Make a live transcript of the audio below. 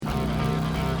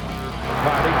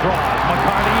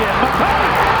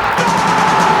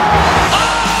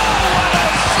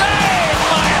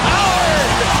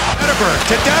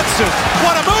to Datsuk.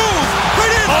 What a move!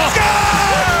 Right in!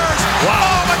 Scores! Wow!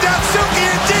 Oh, but Datsuki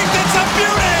and deep, that's a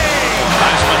beauty!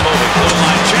 Heisman moving, blue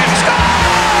line change.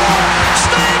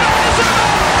 Steve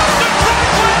Detroit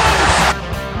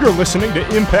wins! You're listening to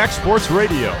Impact Sports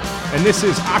Radio, and this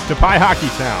is Octopi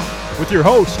Hockeytown with your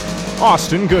host,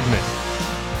 Austin Goodman.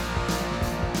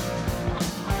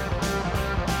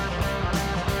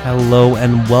 Hello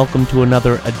and welcome to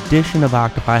another edition of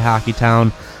Octopi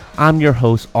Hockeytown. I'm your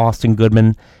host, Austin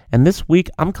Goodman, and this week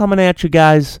I'm coming at you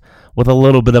guys with a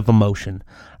little bit of emotion.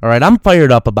 All right, I'm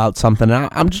fired up about something.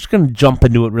 I'm just going to jump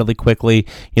into it really quickly,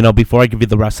 before I give you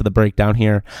the rest of the breakdown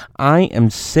here. I am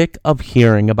sick of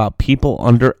hearing about people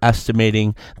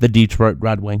underestimating the Detroit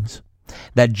Red Wings.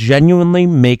 That genuinely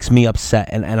makes me upset,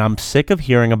 and I'm sick of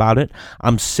hearing about it.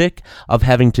 I'm sick of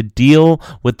having to deal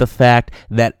with the fact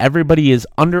that everybody is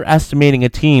underestimating a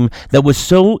team that was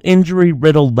so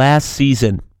injury-riddled last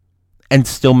season and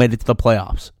still made it to the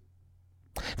playoffs.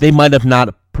 They might have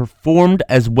not performed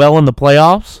as well in the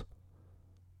playoffs,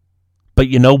 but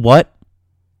you know what?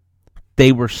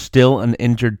 They were still an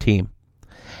injured team.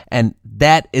 And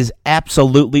that is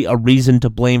absolutely a reason to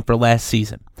blame for last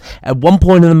season. At one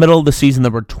point in the middle of the season,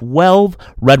 there were 12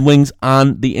 Red Wings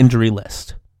on the injury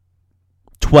list.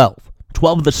 12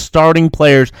 of the starting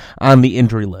players on the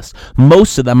injury list.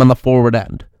 Most of them on the forward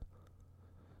end.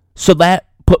 So that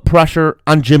put pressure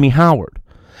on Jimmy Howard.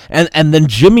 And then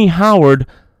Jimmy Howard,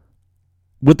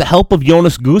 with the help of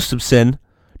Jonas Gustafsson,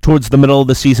 towards the middle of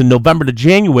the season, November to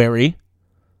January,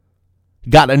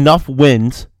 got enough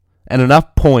wins and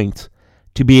enough points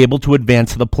to be able to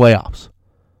advance to the playoffs,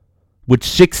 which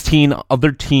 16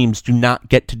 other teams do not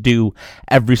get to do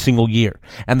every single year.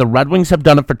 And the Red Wings have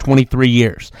done it for 23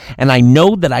 years. And I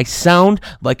know that I sound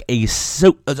like a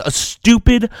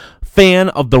stupid fan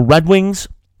of the Red Wings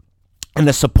and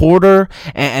a supporter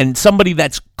and somebody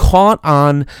that's caught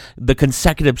on the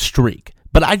consecutive streak.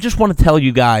 But I just want to tell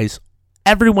you guys,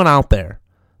 everyone out there,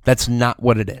 that's not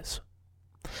what it is.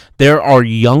 There are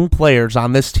young players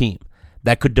on this team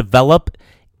that could develop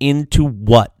into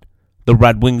what the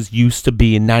Red Wings used to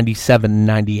be in 97 and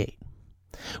 98.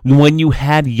 When you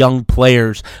had young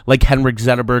players like Henrik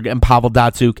Zetterberg and Pavel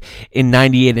Datsyuk in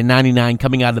 98 and 99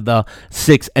 coming out of the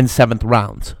 6th and 7th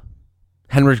rounds.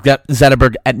 Henrik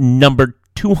Zetterberg at number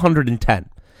 210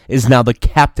 is now the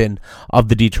captain of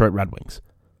the Detroit Red Wings.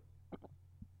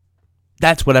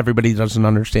 That's what everybody doesn't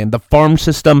understand. The farm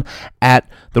system at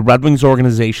the Red Wings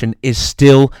organization is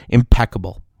still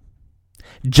impeccable.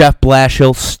 Jeff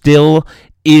Blashill still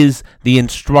is the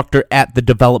instructor at the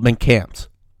development camps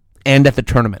and at the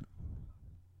tournament.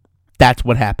 That's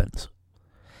what happens.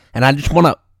 And I just want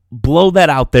to blow that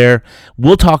out there.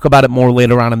 We'll talk about it more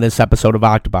later on in this episode of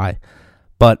Octopi.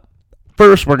 But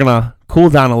first, we're going to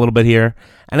cool down a little bit here.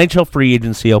 NHL free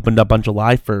agency opened up on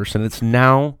July 1st, and it's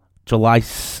now July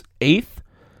 8th.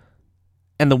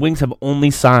 And the Wings have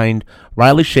only signed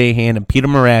Riley Sheahan and Peter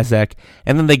Mrazek,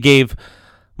 and then they gave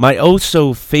my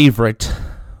oh-so-favorite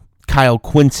Kyle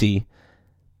Quincy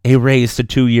a raise to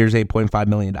 2 years, $8.5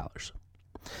 million.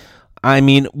 I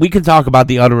mean, we can talk about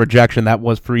the utter rejection that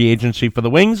was free agency for the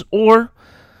Wings, or,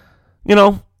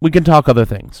 we can talk other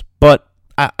things. But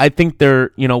I think they're,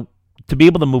 to be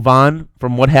able to move on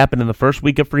from what happened in the first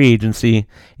week of free agency,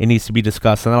 it needs to be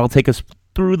discussed. And that'll take us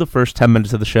through the first 10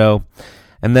 minutes of the show.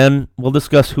 And then we'll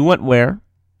discuss who went where,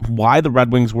 why the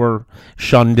Red Wings were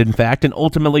shunned, in fact, and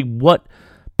ultimately what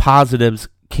positives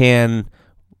can,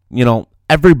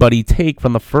 everybody take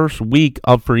from the first week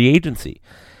of free agency.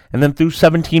 And then through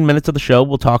 17 minutes of the show,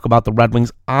 we'll talk about the Red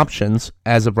Wings' options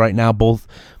as of right now, both,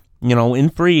 in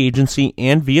free agency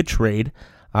and via trade,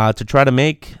 to try to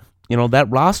make, that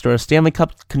roster a Stanley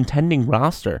Cup contending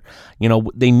roster.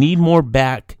 They need more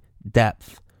back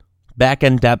depth.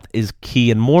 Back-end depth is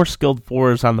key, and more skilled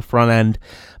forwards on the front end.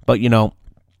 But,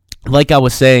 like I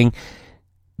was saying,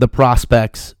 the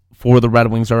prospects for the Red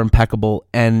Wings are impeccable,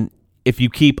 and if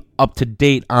you keep up to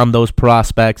date on those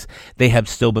prospects, they have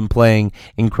still been playing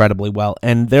incredibly well.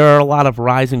 And there are a lot of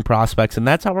rising prospects, and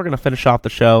that's how we're going to finish off the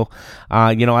show.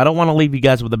 I don't want to leave you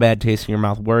guys with a bad taste in your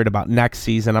mouth, worried about next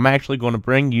season. I'm actually going to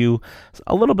bring you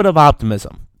a little bit of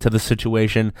optimism to the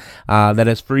situation that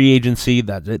is free agency,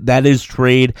 that is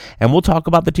trade, and we'll talk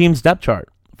about the team's depth chart.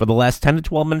 For the last 10 to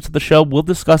 12 minutes of the show, we'll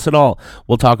discuss it all.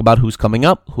 We'll talk about who's coming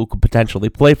up, who could potentially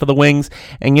play for the Wings.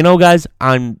 And guys,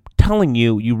 I'm telling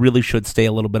you, you really should stay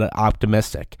a little bit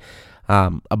optimistic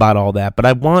about all that. But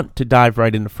I want to dive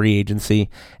right into free agency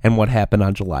and what happened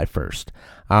on July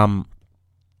 1st.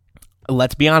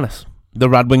 Let's be honest. The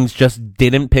Red Wings just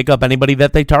didn't pick up anybody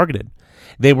that they targeted.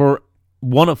 They were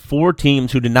one of 4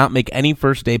 teams who did not make any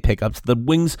first-day pickups. The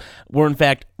Wings were, in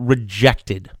fact,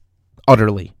 rejected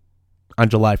utterly on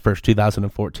July 1st,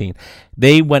 2014.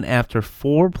 They went after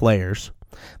 4 players.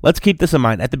 Let's keep this in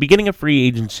mind. At the beginning of free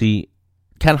agency,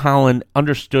 Ken Holland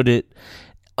understood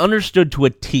to a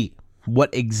T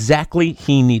what exactly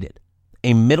he needed.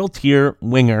 A middle-tier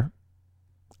winger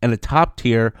and a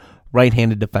top-tier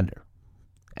right-handed defender.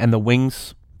 And the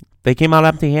Wings, they came out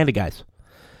empty-handed, guys.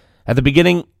 At the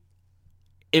beginning,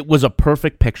 it was a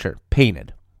perfect picture,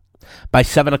 painted. By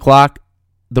 7 o'clock,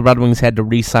 the Red Wings had to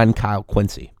re-sign Kyle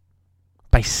Quincy.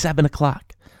 By 7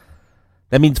 o'clock.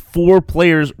 That means 4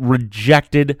 players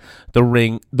rejected the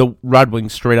Red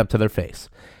Wings straight up to their face.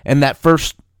 And that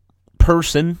first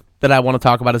person that I want to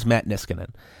talk about is Matt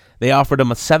Niskanen. They offered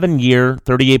him a 7-year,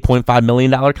 $38.5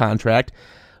 million contract,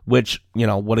 which,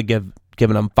 would have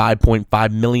given him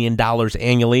 $5.5 million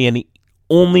annually. And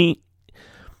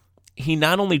he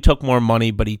not only took more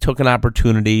money, but he took an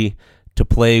opportunity to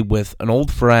play with an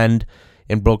old friend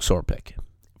in Brooks Orpik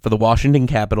for the Washington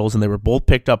Capitals, and they were both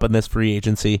picked up in this free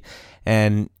agency,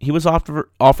 and he was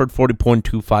offered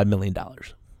 $40.25 million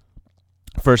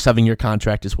for a 7-year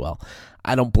contract as well.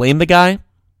 I don't blame the guy,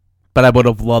 but I would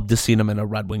have loved to see him in a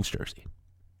Red Wings jersey.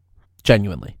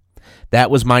 Genuinely. That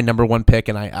was my number 1 pick,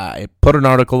 and I put an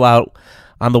article out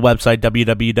on the website,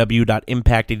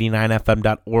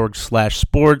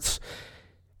 www.impact89fm.org/sports.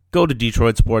 Go to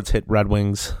Detroit Sports, hit Red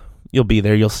Wings. You'll be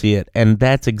there. You'll see it. And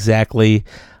that's exactly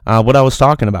what I was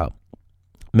talking about.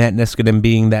 Matt Niskanen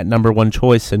being that number 1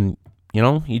 choice. And,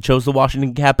 he chose the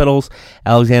Washington Capitals,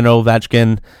 Alexander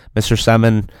Ovechkin, Mr.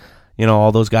 Semin,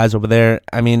 all those guys over there.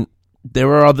 I mean, there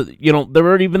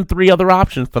were even 3 other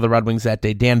options for the Red Wings that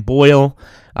day. Dan Boyle,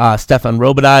 Stefan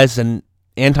Robitaille, and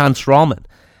Anton Strawman.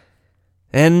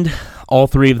 And all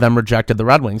 3 of them rejected the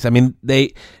Red Wings. I mean,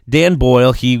 Dan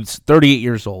Boyle, he's 38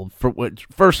 years old. For which,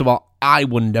 first of all, I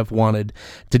wouldn't have wanted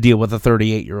to deal with a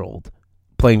 38-year-old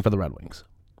playing for the Red Wings.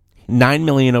 $9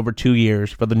 million over 2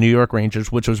 years for the New York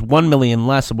Rangers, which was $1 million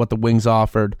less of what the Wings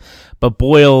offered. But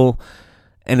Boyle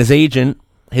and his agent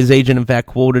in fact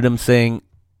quoted him saying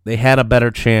they had a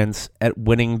better chance at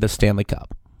winning the Stanley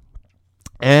Cup.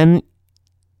 And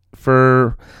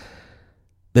for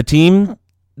the team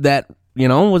that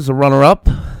was the runner-up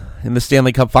in the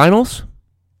Stanley Cup Finals,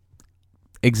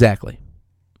 exactly.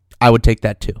 I would take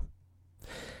that too.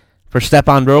 For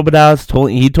Stefan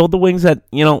Robitaille, he told the Wings that,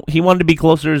 he wanted to be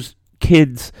closer to his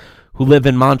kids who live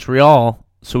in Montreal,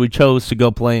 so he chose to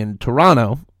go play in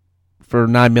Toronto for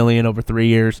 $9 million over 3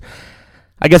 years.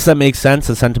 I guess that makes sense,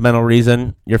 a sentimental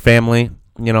reason. Your family,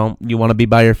 you want to be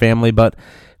by your family, but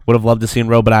would have loved to see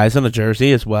Robitaille in a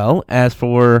jersey as well. As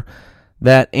for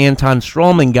that Anton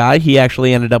Strawman guy, he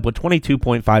actually ended up with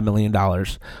 $22.5 million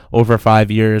over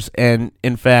 5 years. And,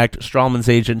 in fact, Strawman's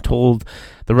agent told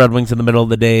the Red Wings in the middle of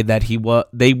the day that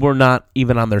they were not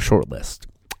even on their short list.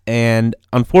 And,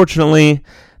 unfortunately,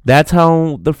 that's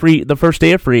how the first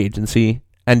day of free agency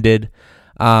ended.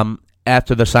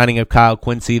 After the signing of Kyle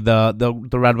Quincy, the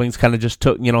Red Wings kind of just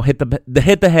took, hit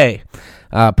the hay,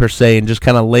 per se, and just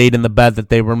kind of laid in the bed that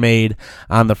they were made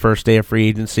on the first day of free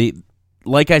agency.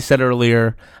 Like I said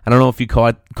earlier, I don't know if you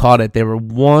caught it, they were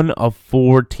one of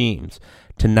 4 teams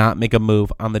to not make a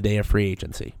move on the day of free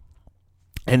agency.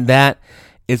 And that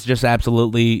is just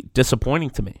absolutely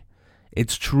disappointing to me.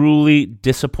 It's truly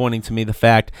disappointing to me, the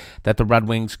fact that the Red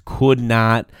Wings could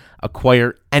not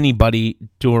acquire anybody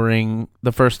during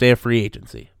the first day of free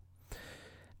agency.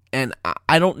 And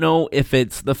I don't know if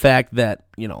it's the fact that,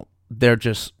 they're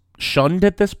just shunned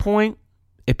at this point,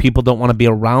 if people don't want to be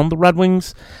around the Red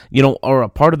Wings, or a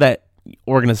part of that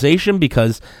organization,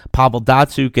 because Pavel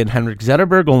Datsyuk and Henrik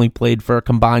Zetterberg only played for a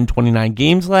combined 29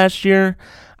 games last year.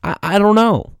 I don't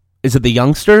know. Is it the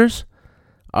youngsters?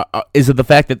 Is it the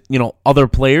fact that, other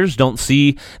players don't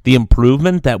see the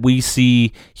improvement that we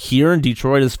see here in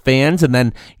Detroit as fans, and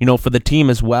then, for the team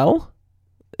as well?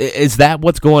 Is that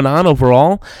what's going on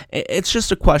overall? It's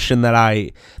just a question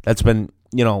that's been,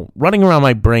 running around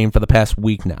my brain for the past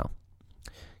week now.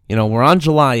 We're on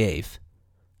July 8th.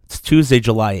 It's Tuesday,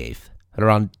 July 8th, at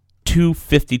around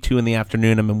 2:52 in the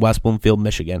afternoon. I'm in West Bloomfield,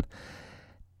 Michigan.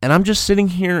 And I'm just sitting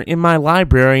here in my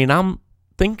library, and I'm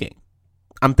thinking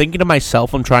to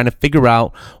myself, I'm trying to figure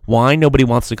out why nobody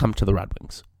wants to come to the Red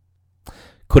Wings.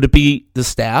 Could it be the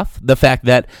staff? The fact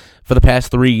that for the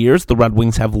past 3 years, the Red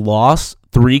Wings have lost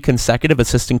 3 consecutive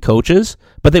assistant coaches,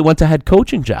 but they went to head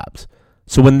coaching jobs.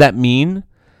 So wouldn't that mean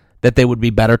that they would be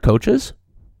better coaches?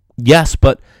 Yes,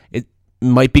 but it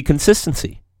might be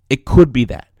consistency. It could be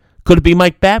that. Could it be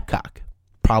Mike Babcock?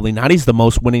 Probably not. He's the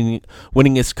most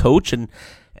winningest coach in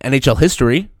NHL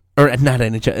history. or not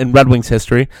NHL, in Red Wings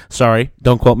history. Sorry,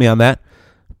 don't quote me on that.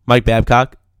 Mike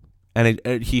Babcock, and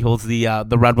he holds the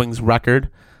Red Wings record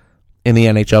in the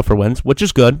NHL for wins, which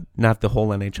is good. Not the whole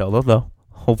NHL though.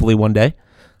 Hopefully one day.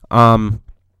 I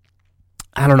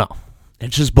don't know.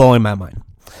 It's just blowing my mind.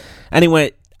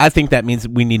 Anyway, I think that means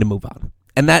we need to move on.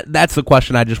 And that's the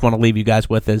question I just want to leave you guys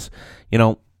with is,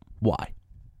 why?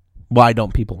 Why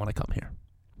don't people want to come here?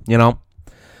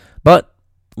 But,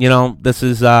 this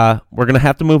is, we're going to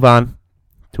have to move on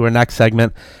to our next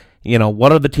segment.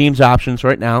 What are the team's options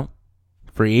right now?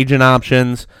 Free agent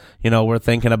options. We're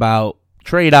thinking about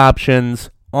trade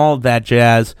options, all of that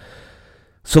jazz.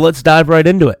 So let's dive right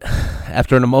into it.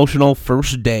 After an emotional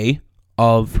first day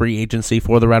of free agency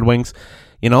for the Red Wings,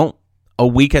 a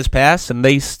week has passed and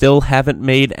they still haven't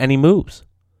made any moves.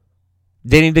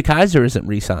 Danny DeKeyser isn't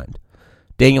re-signed.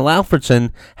 Daniel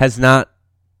Alfredsson has not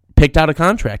picked out a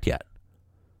contract yet.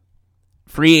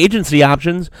 Free agency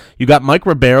options, you got Mike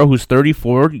Ribeiro, who's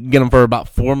 34. You can get him for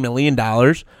about $4 million.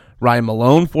 Ryan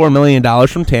Malone, $4 million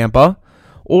from Tampa.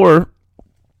 I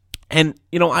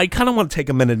kind of want to take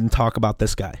a minute and talk about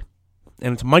this guy.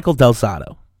 And it's Michael Del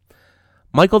Zotto.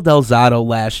 Michael Del Zotto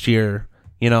last year,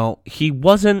 he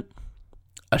wasn't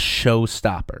a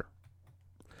showstopper.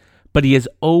 But he has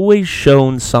always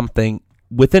shown something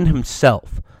within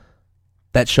himself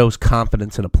that shows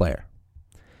confidence in a player.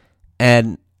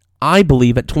 And I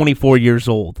believe at 24 years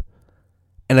old,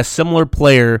 and a similar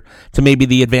player to maybe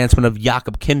the advancement of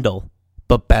Jakob Kindl,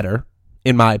 but better,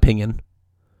 in my opinion,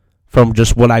 from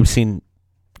just what I've seen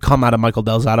come out of Michael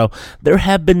Del Zotto, there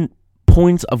have been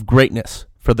points of greatness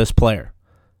for this player.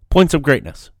 Points of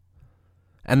greatness.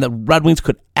 And the Red Wings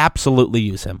could absolutely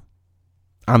use him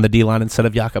on the D-line instead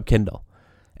of Jakob Kindl.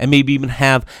 And maybe even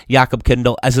have Jakob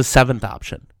Kindl as a seventh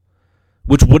option,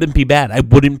 which wouldn't be bad. I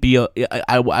wouldn't be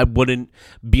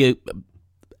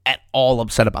at all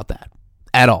upset about that.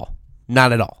 At all.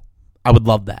 Not at all. I would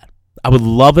love that. I would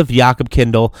love if Jakob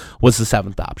Kindl was the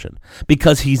seventh option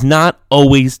because he's not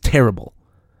always terrible.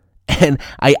 And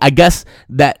I guess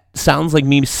that sounds like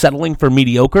me settling for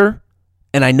mediocre.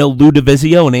 And I know Lou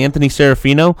DiVizio and Anthony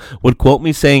Serafino would quote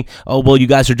me saying, oh, well, you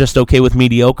guys are just okay with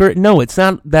mediocre. No, it's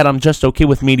not that I'm just okay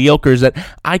with mediocre. It's that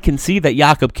I can see that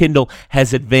Jakob Kindl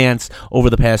has advanced over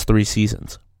the past 3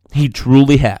 seasons. He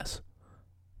truly has.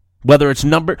 Whether it's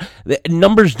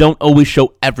numbers don't always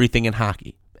show everything in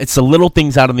hockey. It's the little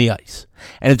things out on the ice.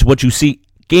 And it's what you see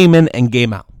game in and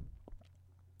game out.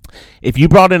 If you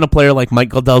brought in a player like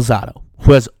Michael Del Zotto,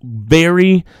 who has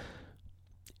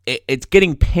it's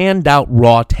getting panned out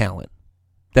raw talent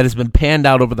that has been panned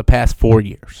out over the past 4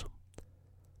 years.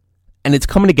 And it's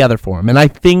coming together for him. And I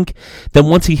think that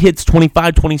once he hits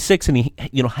 25, 26 and he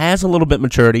has a little bit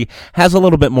maturity, has a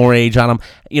little bit more age on him,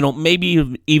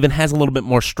 maybe even has a little bit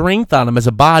more strength on him as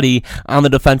a body on the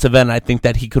defensive end, I think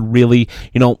that he could really,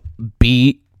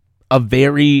 be a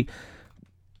very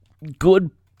good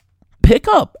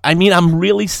pickup. I mean, I'm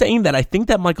really saying that. I think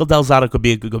that Michael Del Zotto could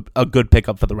be a good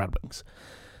pickup for the Red Wings.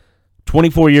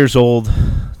 24 years old,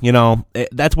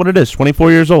 that's what it is, 24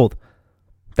 years old.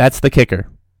 That's the kicker.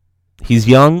 He's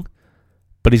young,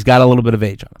 but he's got a little bit of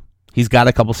age on him. He's got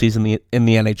a couple seasons in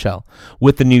the NHL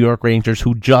with the New York Rangers,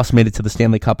 who just made it to the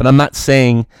Stanley Cup. And I'm not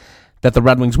saying that the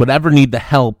Red Wings would ever need the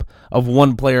help of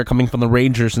one player coming from the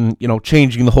Rangers and,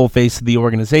 changing the whole face of the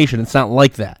organization. It's not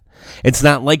like that. It's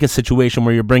not like a situation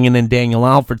where you're bringing in Daniel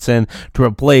Alfredsson to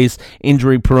replace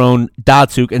injury-prone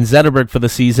Datsuk and Zetterberg for the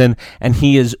season, and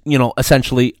he is,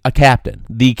 essentially the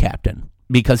captain,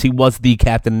 because he was the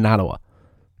captain in Ottawa.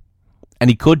 And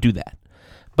he could do that.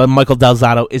 But Michael Del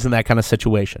Zotto isn't that kind of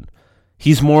situation.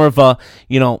 He's more of a,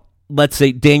 let's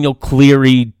say Daniel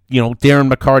Cleary,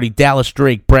 Darren McCarty, Dallas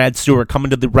Drake, Brad Stewart coming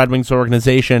to the Red Wings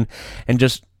organization and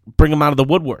just bring them out of the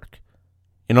woodwork.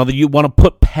 That you want to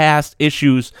put past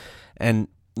issues and,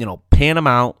 pan them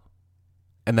out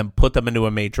and then put them into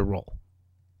a major role.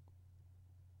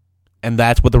 And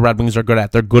that's what the Red Wings are good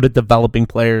at. They're good at developing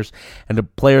players, and a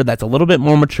player that's a little bit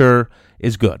more mature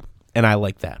is good. And I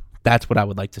like that. That's what I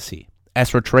would like to see. As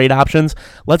for trade options,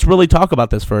 let's really talk about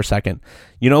this for a second.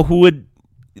 The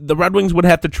Red Wings would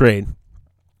have to trade.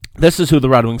 This is who the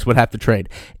Red Wings would have to trade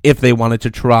if they wanted to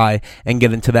try and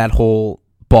get into that whole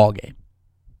ball game.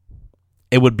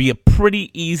 It would be a pretty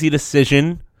easy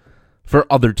decision for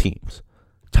other teams.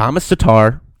 Thomas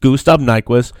Tatar, Gustav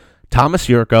Nyquist, Thomas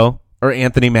Yurko, or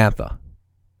Anthony Mantha.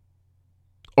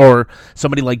 Or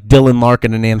somebody like Dylan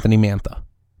Larkin and Anthony Mantha.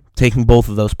 Taking both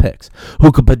of those picks,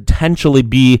 who could potentially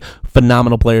be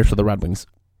phenomenal players for the Red Wings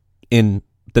in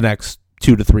the next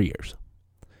 2 to 3 years.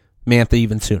 Mantha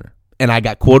even sooner. And I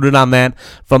got quoted on that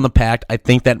from the Pact. I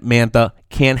think that Mantha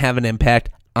can have an impact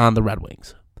on the Red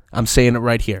Wings. I'm saying it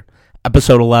right here.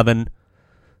 Episode 11,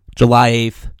 July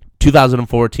 8th,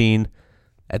 2014,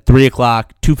 at 3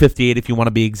 o'clock, 2:58 if you want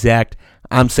to be exact.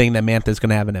 I'm saying that Mantha's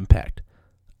going to have an impact.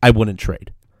 I wouldn't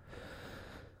trade.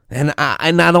 And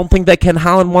I don't think that Ken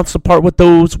Holland wants to part with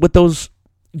those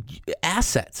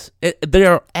assets. They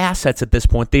are assets at this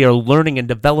point. They are learning and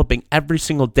developing every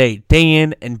single day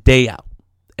in and day out.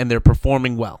 And they're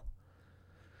performing well.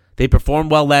 They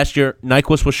performed well last year.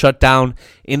 Nyquist was shut down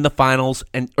in the finals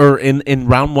or in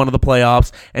round one of the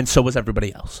playoffs, and so was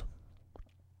everybody else.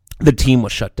 The team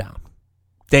was shut down.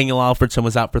 Daniel Alfredson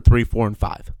was out for 3, 4, and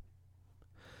 5.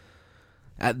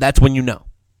 That's when you know.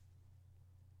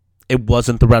 It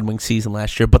wasn't the Red Wings season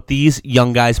last year, but these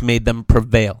young guys made them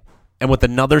prevail. And with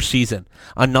another season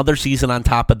on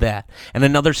top of that, and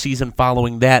another season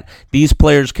following that, these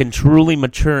players can truly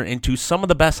mature into some of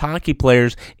the best hockey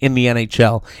players in the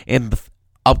NHL in the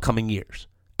upcoming years.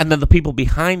 And then the people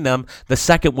behind them, the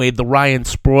second wave, the Ryan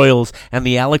Sproils and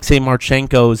the Alexei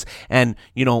Marchenkos, and,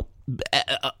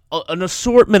 an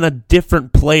assortment of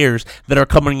different players that are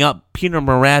coming up. Peter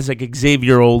Mrazek,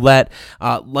 Xavier Ouellet,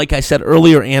 like I said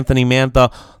earlier, Anthony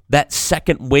Mantha. That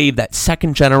second wave, that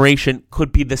second generation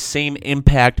could be the same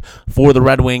impact for the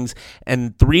Red Wings,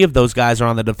 and 3 of those guys are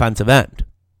on the defensive end.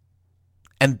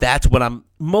 And that's what I'm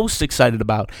most excited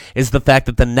about, is the fact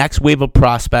that the next wave of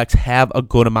prospects have a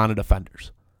good amount of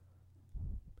defenders.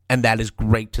 And that is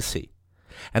great to see.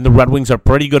 And the Red Wings are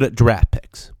pretty good at draft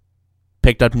picks.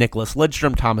 Picked up Nicholas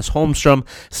Lidstrom, Thomas Holmstrom,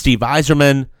 Steve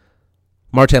Yzerman,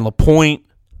 Martin Lapointe,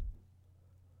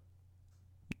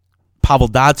 Pavel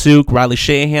Datsyuk, Riley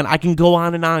Shanahan. I can go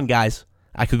on and on, guys.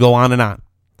 I could go on and on.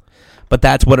 But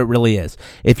that's what it really is.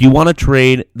 If you want to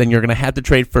trade, then you're going to have to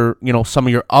trade for, some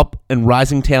of your up and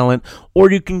rising talent,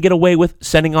 or you can get away with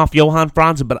sending off Johan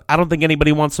Franzen, but I don't think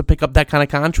anybody wants to pick up that kind of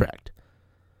contract.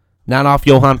 Not off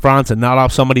Johan Franzen, not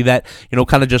off somebody that,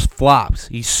 kind of just flops.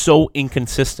 He's so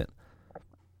inconsistent.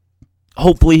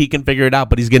 Hopefully he can figure it out,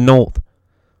 but he's getting old.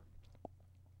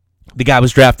 The guy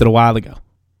was drafted a while ago.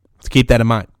 Let's keep that in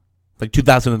mind. Like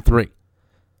 2003. It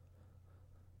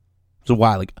was a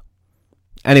while ago.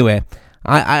 Anyway,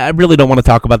 I really don't want to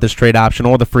talk about this trade option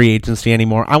or the free agency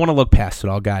anymore. I want to look past it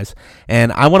all, guys.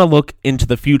 And I want to look into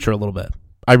the future a little bit.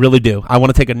 I really do. I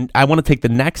want to take the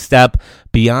next step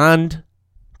beyond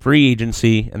free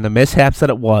agency and the mishaps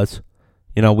that it was.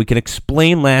 We can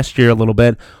explain last year a little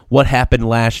bit what happened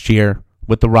last year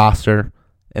with the roster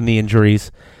and the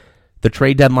injuries, the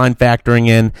trade deadline factoring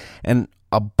in, and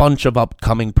a bunch of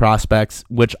upcoming prospects,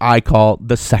 which I call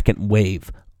the second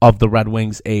wave of the Red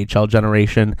Wings AHL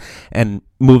generation and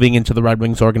moving into the Red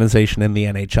Wings organization in the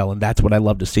NHL. And that's what I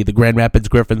love to see. The Grand Rapids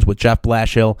Griffins with Jeff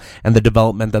Blashill and the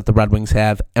development that the Red Wings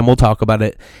have. And we'll talk about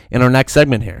it in our next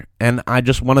segment here. And I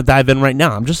just want to dive in right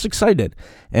now. I'm just excited.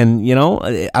 And,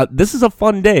 this is a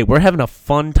fun day. We're having a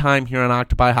fun time here on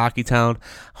Octopi Hockeytown.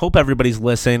 Hope everybody's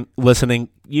listening.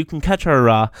 You can catch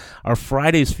our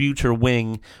Friday's Future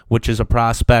Wing, which is a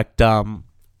prospect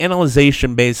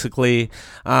analyzation, basically.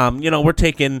 We're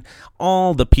taking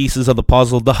all the pieces of the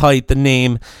puzzle, the height, the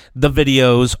name, the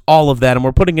videos, all of that, and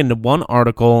we're putting into one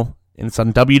article. And it's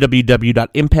on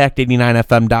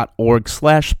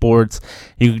www.impact89fm.org/sports.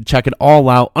 You can check it all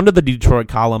out under the Detroit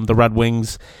column, the Red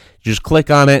Wings. You just click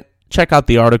on it, check out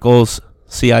the articles,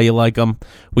 see how you like them.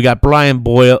 We got Brian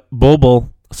Boble,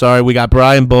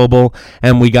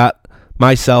 and we got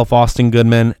myself, Austin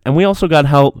Goodman, and we also got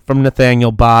help from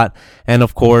Nathaniel Bott, and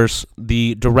of course,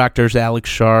 the directors, Alex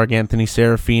Sharg, Anthony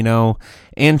Serafino,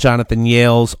 and Jonathan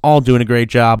Yales, all doing a great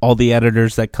job. All the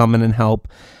editors that come in and help,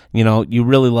 you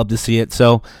really love to see it.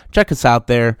 So check us out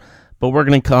there, but we're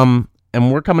going to come,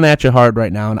 and we're coming at you hard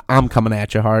right now, and I'm coming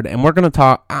at you hard, and we're going to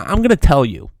talk, I'm going to tell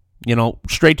you,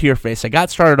 straight to your face. I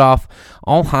got started off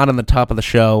all hot on the top of the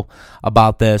show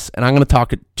about this, and I'm going to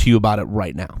talk to you about it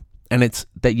right now. And it's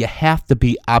that you have to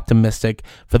be optimistic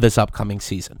for this upcoming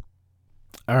season.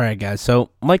 All right, guys.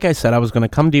 So, like I said, I was going to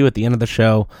come to you at the end of the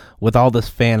show with all this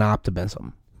fan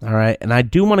optimism. All right. And I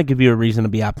do want to give you a reason to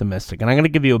be optimistic. And I'm going to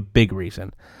give you a big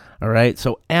reason. All right.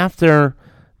 So, after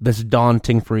this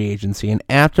daunting free agency and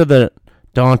after the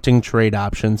daunting trade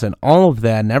options and all of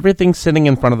that and everything sitting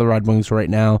in front of the Red Wings right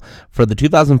now for the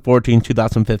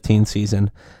 2014-2015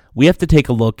 season, we have to take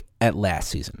a look at last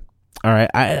season. All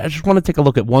right, I just want to take a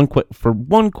look at one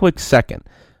quick second,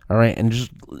 all right, and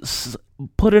just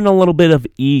put in a little bit of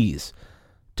ease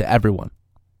to everyone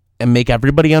and make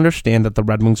everybody understand that the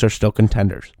Red Wings are still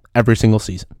contenders every single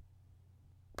season.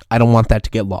 I don't want that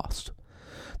to get lost.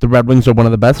 The Red Wings are one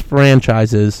of the best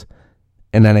franchises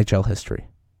in NHL history,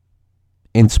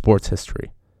 in sports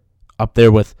history, up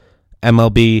there with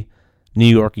MLB, New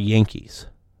York Yankees.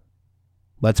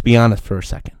 Let's be honest for a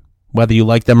second. Whether you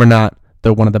like them or not,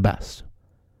 they're one of the best.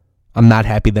 I'm not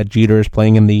happy that Jeter is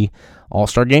playing in the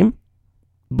All-Star game,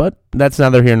 but that's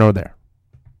neither here nor there.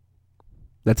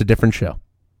 That's a different show.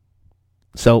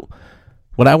 So,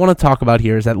 what I want to talk about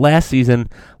here is that last season,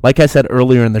 like I said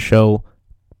earlier in the show,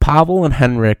 Pavel and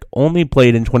Henrik only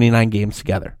played in 29 games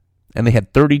together, and they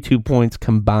had 32 points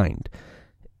combined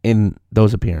in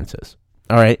those appearances.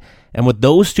 All right, and with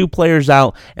those two players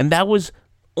out, and that was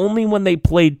only when they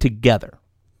played together.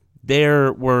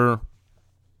 There were,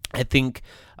 I think,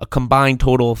 a combined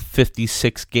total of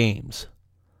 56 games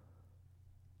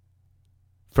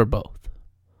for both.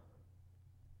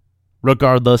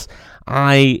 Regardless,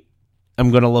 I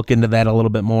am going to look into that a little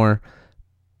bit more.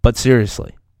 But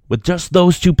seriously, with just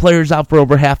those two players out for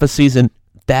over half a season,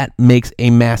 that makes a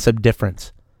massive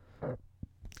difference.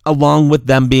 Along with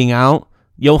them being out,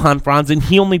 Johan Franzen,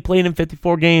 he only played in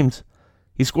 54 games.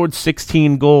 He scored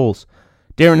 16 goals.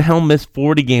 Darren Helm missed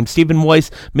 40 games. Stephen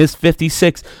Weiss missed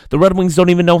 56. The Red Wings don't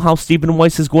even know how Stephen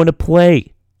Weiss is going to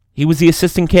play. He was the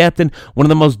assistant captain, one of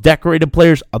the most decorated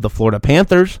players of the Florida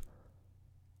Panthers.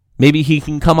 Maybe he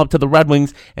can come up to the Red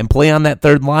Wings and play on that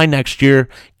third line next year,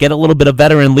 get a little bit of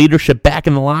veteran leadership back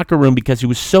in the locker room because he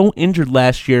was so injured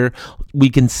last year. We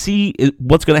can see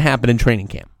what's going to happen in training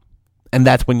camp, and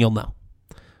that's when you'll know.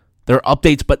 There are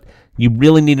updates, but you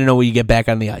really need to know when you get back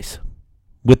on the ice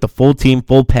with the full team,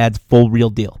 full pads, full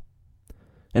real deal.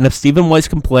 And if Stephen Weiss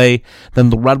can play, then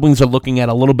the Red Wings are looking at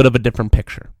a little bit of a different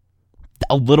picture.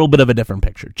 A little bit of a different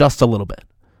picture, just a little bit.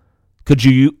 Could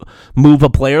you move a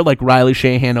player like Riley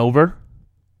Sheahan over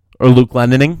or Luke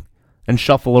Glendening and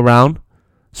shuffle around?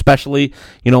 Especially,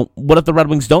 what if the Red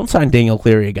Wings don't sign Daniel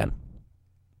Cleary again?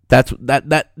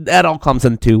 That all comes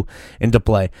into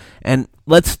play. And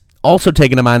let's also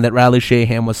take into mind that Riley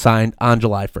Sheahan was signed on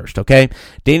July 1st, okay?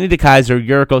 Danny DeKeyser,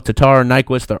 Yurko, Tatar,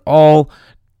 Nyquist, they're all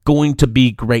going to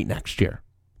be great next year.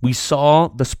 We saw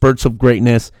the spurts of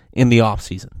greatness in the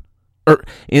offseason, or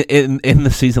in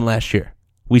the season last year.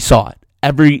 We saw it.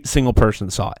 Every single person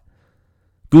saw it.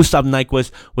 Gustav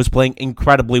Nyquist was playing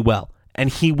incredibly well, and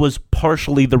he was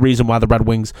partially the reason why the Red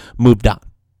Wings moved on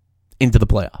into the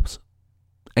playoffs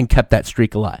and kept that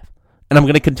streak alive. And I'm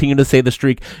going to continue to say the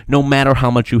streak no matter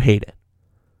how much you hate it.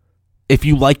 If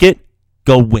you like it,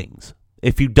 go Wings.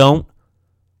 If you don't,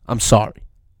 I'm sorry.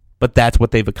 But that's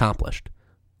what they've accomplished.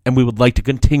 And we would like to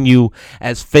continue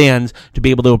as fans to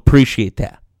be able to appreciate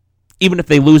that. Even if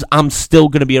they lose, I'm still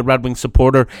going to be a Red Wings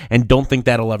supporter and don't think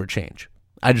that'll ever change.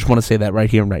 I just want to say that right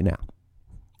here and right now.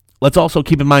 Let's also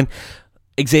keep in mind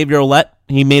Xavier Ouellet.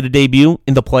 He made a debut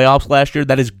in the playoffs last year.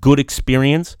 That is good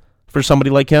experience for somebody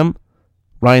like him.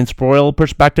 Ryan Sproul,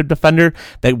 perspective defender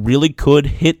that really could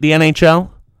hit the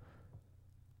NHL.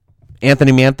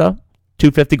 Anthony Mantha,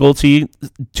 250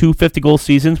 goal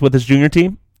seasons with his junior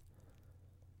team.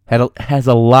 Has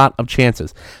a lot of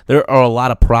chances. There are a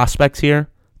lot of prospects here.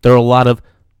 There are a lot of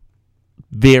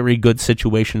very good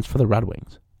situations for the Red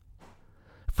Wings.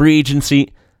 Free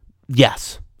agency,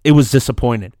 yes, it was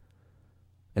disappointed.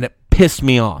 And it pissed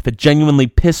me off. It genuinely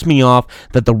pissed me off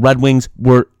that the Red Wings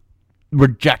were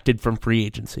rejected from free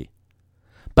agency.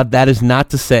 But that is not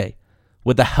to say,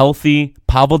 with a healthy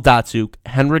Pavel Datsyuk,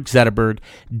 Henrik Zetterberg,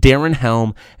 Darren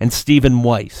Helm, and Stephen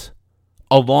Weiss,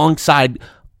 alongside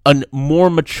a more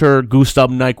mature Gustav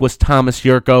Nyquist, Thomas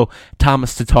Yurko,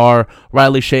 Thomas Tatar,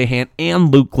 Riley Sheahan,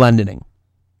 and Luke Glendening,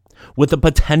 with a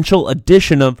potential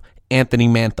addition of Anthony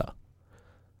Mantha,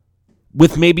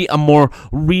 with maybe a more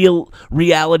real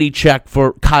reality check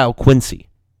for Kyle Quincy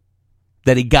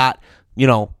that he got,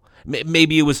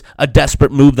 maybe it was a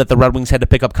desperate move that the Red Wings had to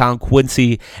pick up Kyle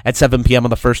Quincy at 7 p.m. on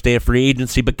the first day of free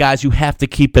agency. But guys, you have to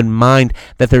keep in mind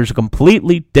that there's a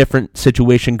completely different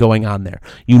situation going on there.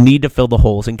 You need to fill the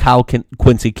holes, and Kyle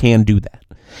Quincy can do that.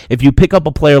 If you pick up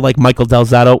a player like Michael Del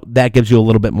Zotto, that gives you a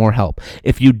little bit more help.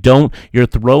 If you don't, you're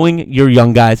throwing your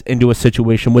young guys into a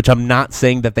situation which I'm not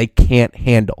saying that they can't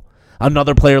handle.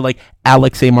 Another player like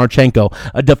Alexei Marchenko,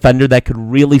 a defender that could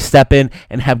really step in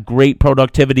and have great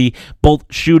productivity, both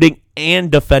shooting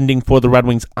and defending for the Red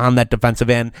Wings on that defensive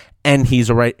end. And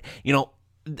he's a right.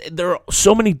 There are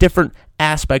so many different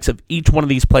aspects of each one of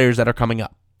these players that are coming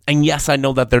up. And yes, I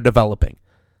know that they're developing,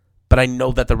 but I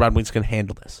know that the Red Wings can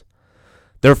handle this.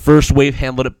 Their first wave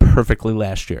handled it perfectly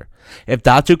last year. If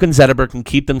Datsyuk and Zetterberg can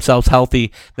keep themselves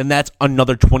healthy, then that's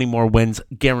another 20 more wins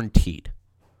guaranteed.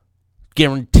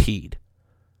 Guaranteed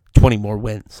 20 more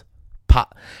wins.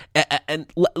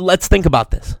 And let's think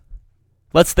about this.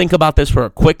 Let's think about this for a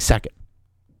quick second.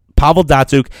 Pavel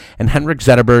Datsyuk and Henrik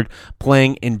Zetterberg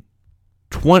playing in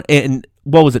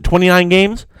 29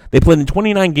 games? They played in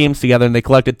 29 games together and they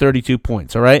collected 32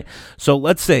 points, all right? So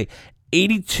let's say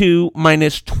 82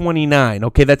 minus 29.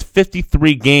 Okay, that's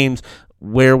 53 games.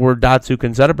 Where were Datsuk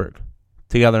and Zetterberg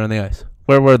together on the ice?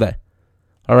 Where were they?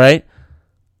 All right?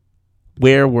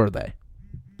 Where were they?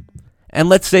 And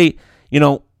let's say,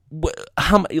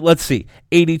 let's see,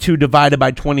 82 divided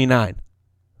by 29.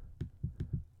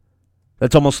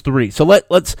 That's almost 3. So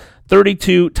let's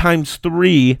 32 times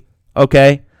 3,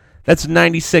 okay? That's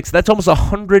 96. That's almost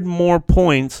 100 more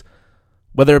points,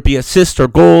 whether it be assists or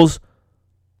goals.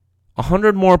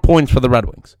 100 more points for the Red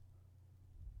Wings.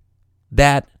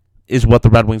 That is what the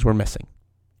Red Wings were missing.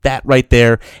 That right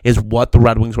there is what the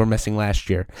Red Wings were missing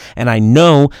last year. And I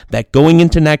know that going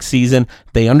into next season,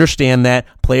 they understand that.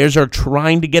 Players are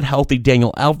trying to get healthy.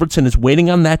 Daniel Alfredsson is waiting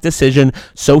on that decision,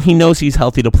 so he knows he's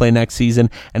healthy to play next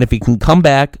season. And if he can come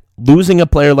back, losing a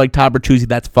player like Todd Bertuzzi,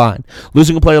 that's fine.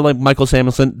 Losing a player like Michael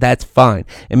Samuelsson, that's fine.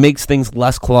 It makes things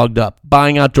less clogged up.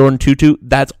 Buying out Jordan Tutu,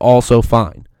 that's also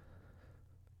fine.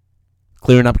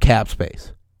 Clearing up cap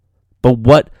space. But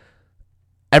what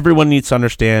everyone needs to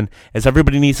understand is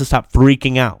everybody needs to stop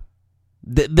freaking out.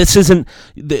 This isn't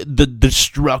the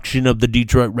destruction of the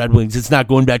Detroit Red Wings. It's not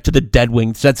going back to the Dead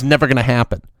Wings. That's never going to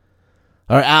happen.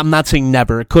 All right, I'm not saying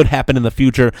never. It could happen in the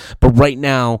future. But right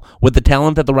now, with the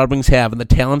talent that the Red Wings have and the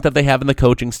talent that they have in the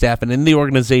coaching staff and in the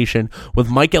organization, with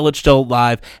Mike Ilitch still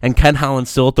alive and Ken Holland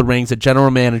still at the rings at general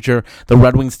manager, the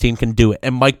Red Wings team can do it.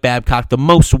 And Mike Babcock, the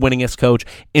most winningest coach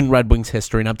in Red Wings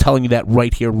history. And I'm telling you that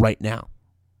right here, right now.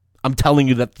 I'm telling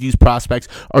you that these prospects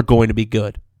are going to be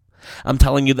good. I'm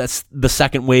telling you that the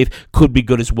second wave could be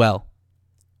good as well.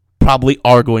 Probably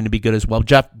are going to be good as well.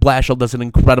 Jeff Blashill does an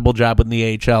incredible job in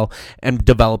the AHL and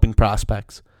developing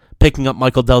prospects. Picking up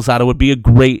Michael Del Zotto would be a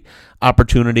great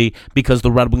opportunity because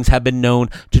the Red Wings have been known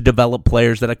to develop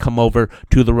players that have come over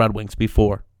to the Red Wings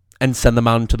before and send them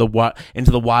out into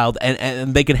the wild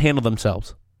and they can handle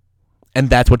themselves. And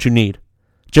that's what you need.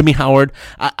 Jimmy Howard,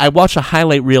 I watched a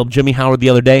highlight reel of Jimmy Howard the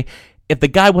other day. If the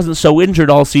guy wasn't so injured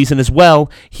all season as well,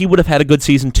 he would have had a good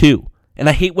season too. And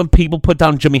I hate when people put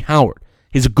down Jimmy Howard.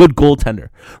 He's a good goaltender.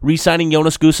 Re-signing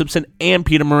Jonas Gustafsson and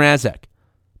Peter Mrazek.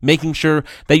 Making sure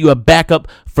that you have backup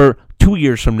for 2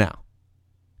 years from now.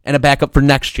 And a backup for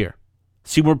next year.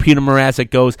 See where Peter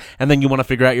Mrazek goes. And then you want to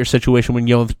figure out your situation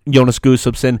with Jonas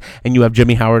Gustafsson and you have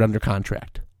Jimmy Howard under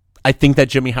contract. I think that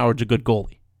Jimmy Howard's a good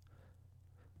goalie.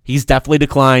 He's definitely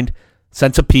declined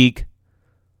since a peak,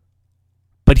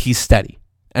 but he's steady.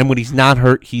 And when he's not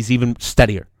hurt, he's even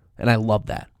steadier. And I love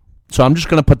that. So I'm just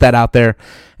going to put that out there.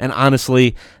 And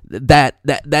honestly,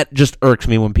 that just irks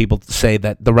me when people say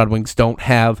that the Red Wings don't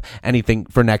have anything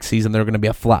for next season. They're going to be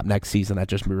a flop next season. That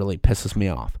just really pisses me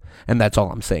off. And that's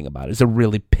all I'm saying about it. Is it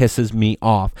really pisses me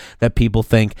off that people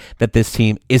think that this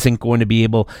team isn't going to be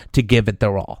able to give it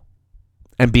their all.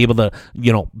 And be able to,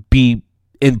 be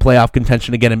in playoff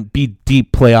contention again and be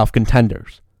deep playoff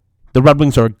contenders. The Red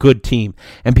Wings are a good team,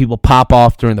 and people pop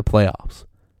off during the playoffs.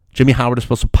 Jimmy Howard is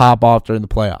supposed to pop off during the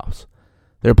playoffs.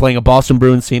 They were playing a Boston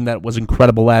Bruins team that was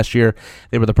incredible last year.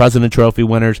 They were the President Trophy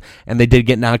winners, and they did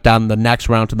get knocked out in the next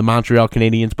round to the Montreal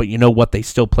Canadiens, but you know what? They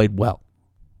still played well.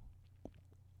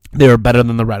 They were better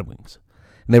than the Red Wings,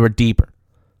 and they were deeper.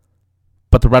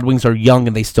 But the Red Wings are young,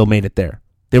 and they still made it there.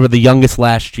 They were the youngest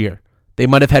last year. They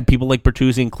might have had people like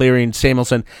Bertuzzi and Cleary and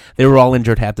Samuelsson. They were all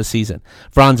injured half the season.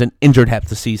 Franzen injured half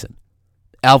the season.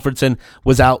 Alfredsson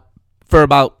was out for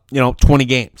about, 20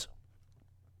 games.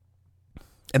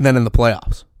 And then in the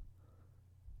playoffs.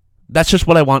 That's just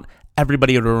what I want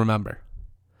everybody to remember.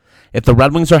 If the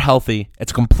Red Wings are healthy,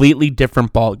 it's a completely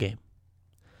different ballgame.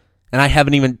 And I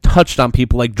haven't even touched on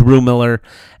people like Drew Miller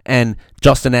and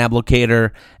Justin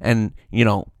Ablocator and,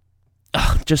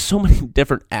 just so many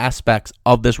different aspects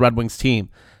of this Red Wings team.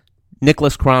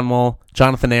 Nicholas Kronwall,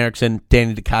 Jonathan Erickson,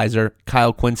 Danny DeKeyser,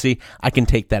 Kyle Quincy. I can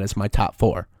take that as my top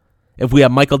 4. If we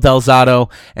have Michael Del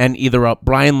Zotto and either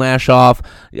Brian Lashoff,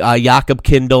 Jakob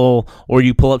Kindl, or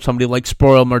you pull up somebody like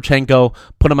Sporiel Marchenko,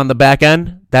 put him on the back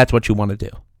end, that's what you want to do.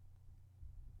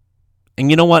 And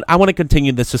you know what? I want to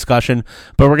continue this discussion,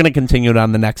 but we're going to continue it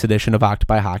on the next edition of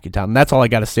Octopi Hockeytown. That's all I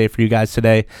got to say for you guys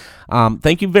today.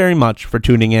 Thank you very much for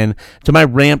tuning in to my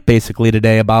rant basically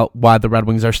today about why the Red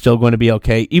Wings are still going to be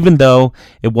okay, even though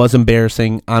it was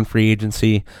embarrassing on free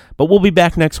agency. But we'll be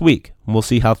back next week. We'll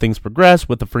see how things progress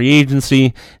with the free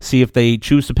agency, see if they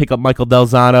choose to pick up Michael Del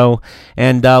Zotto,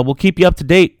 and we'll keep you up to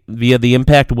date via the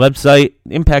Impact website,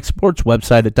 Impact Sports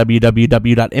website at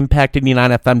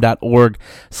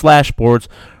www.impact89fm.org/sports,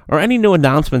 or any new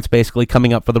announcements basically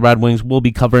coming up for the Red Wings. We'll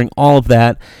be covering all of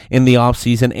that in the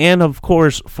offseason, and of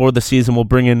course, for the season, we'll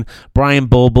bring in Brian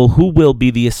Boble, who will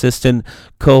be the assistant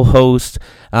co-host,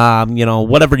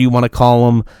 whatever you want to call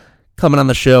him, coming on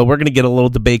the show. We're going to get a little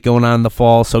debate going on in the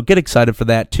fall, so get excited for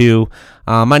that too.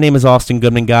 My name is Austin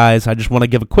Goodman, guys. I just want to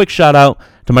give a quick shout out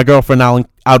to my girlfriend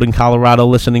out in Colorado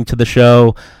listening to the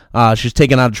show. She's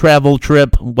taking out a travel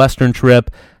trip, Western trip,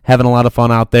 having a lot of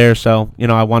fun out there. So,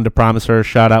 I wanted to promise her a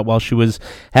shout out while she was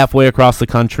halfway across the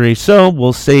country. So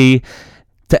we'll say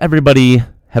to everybody,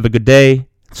 have a good day,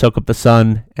 soak up the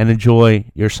sun, and enjoy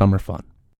your summer fun.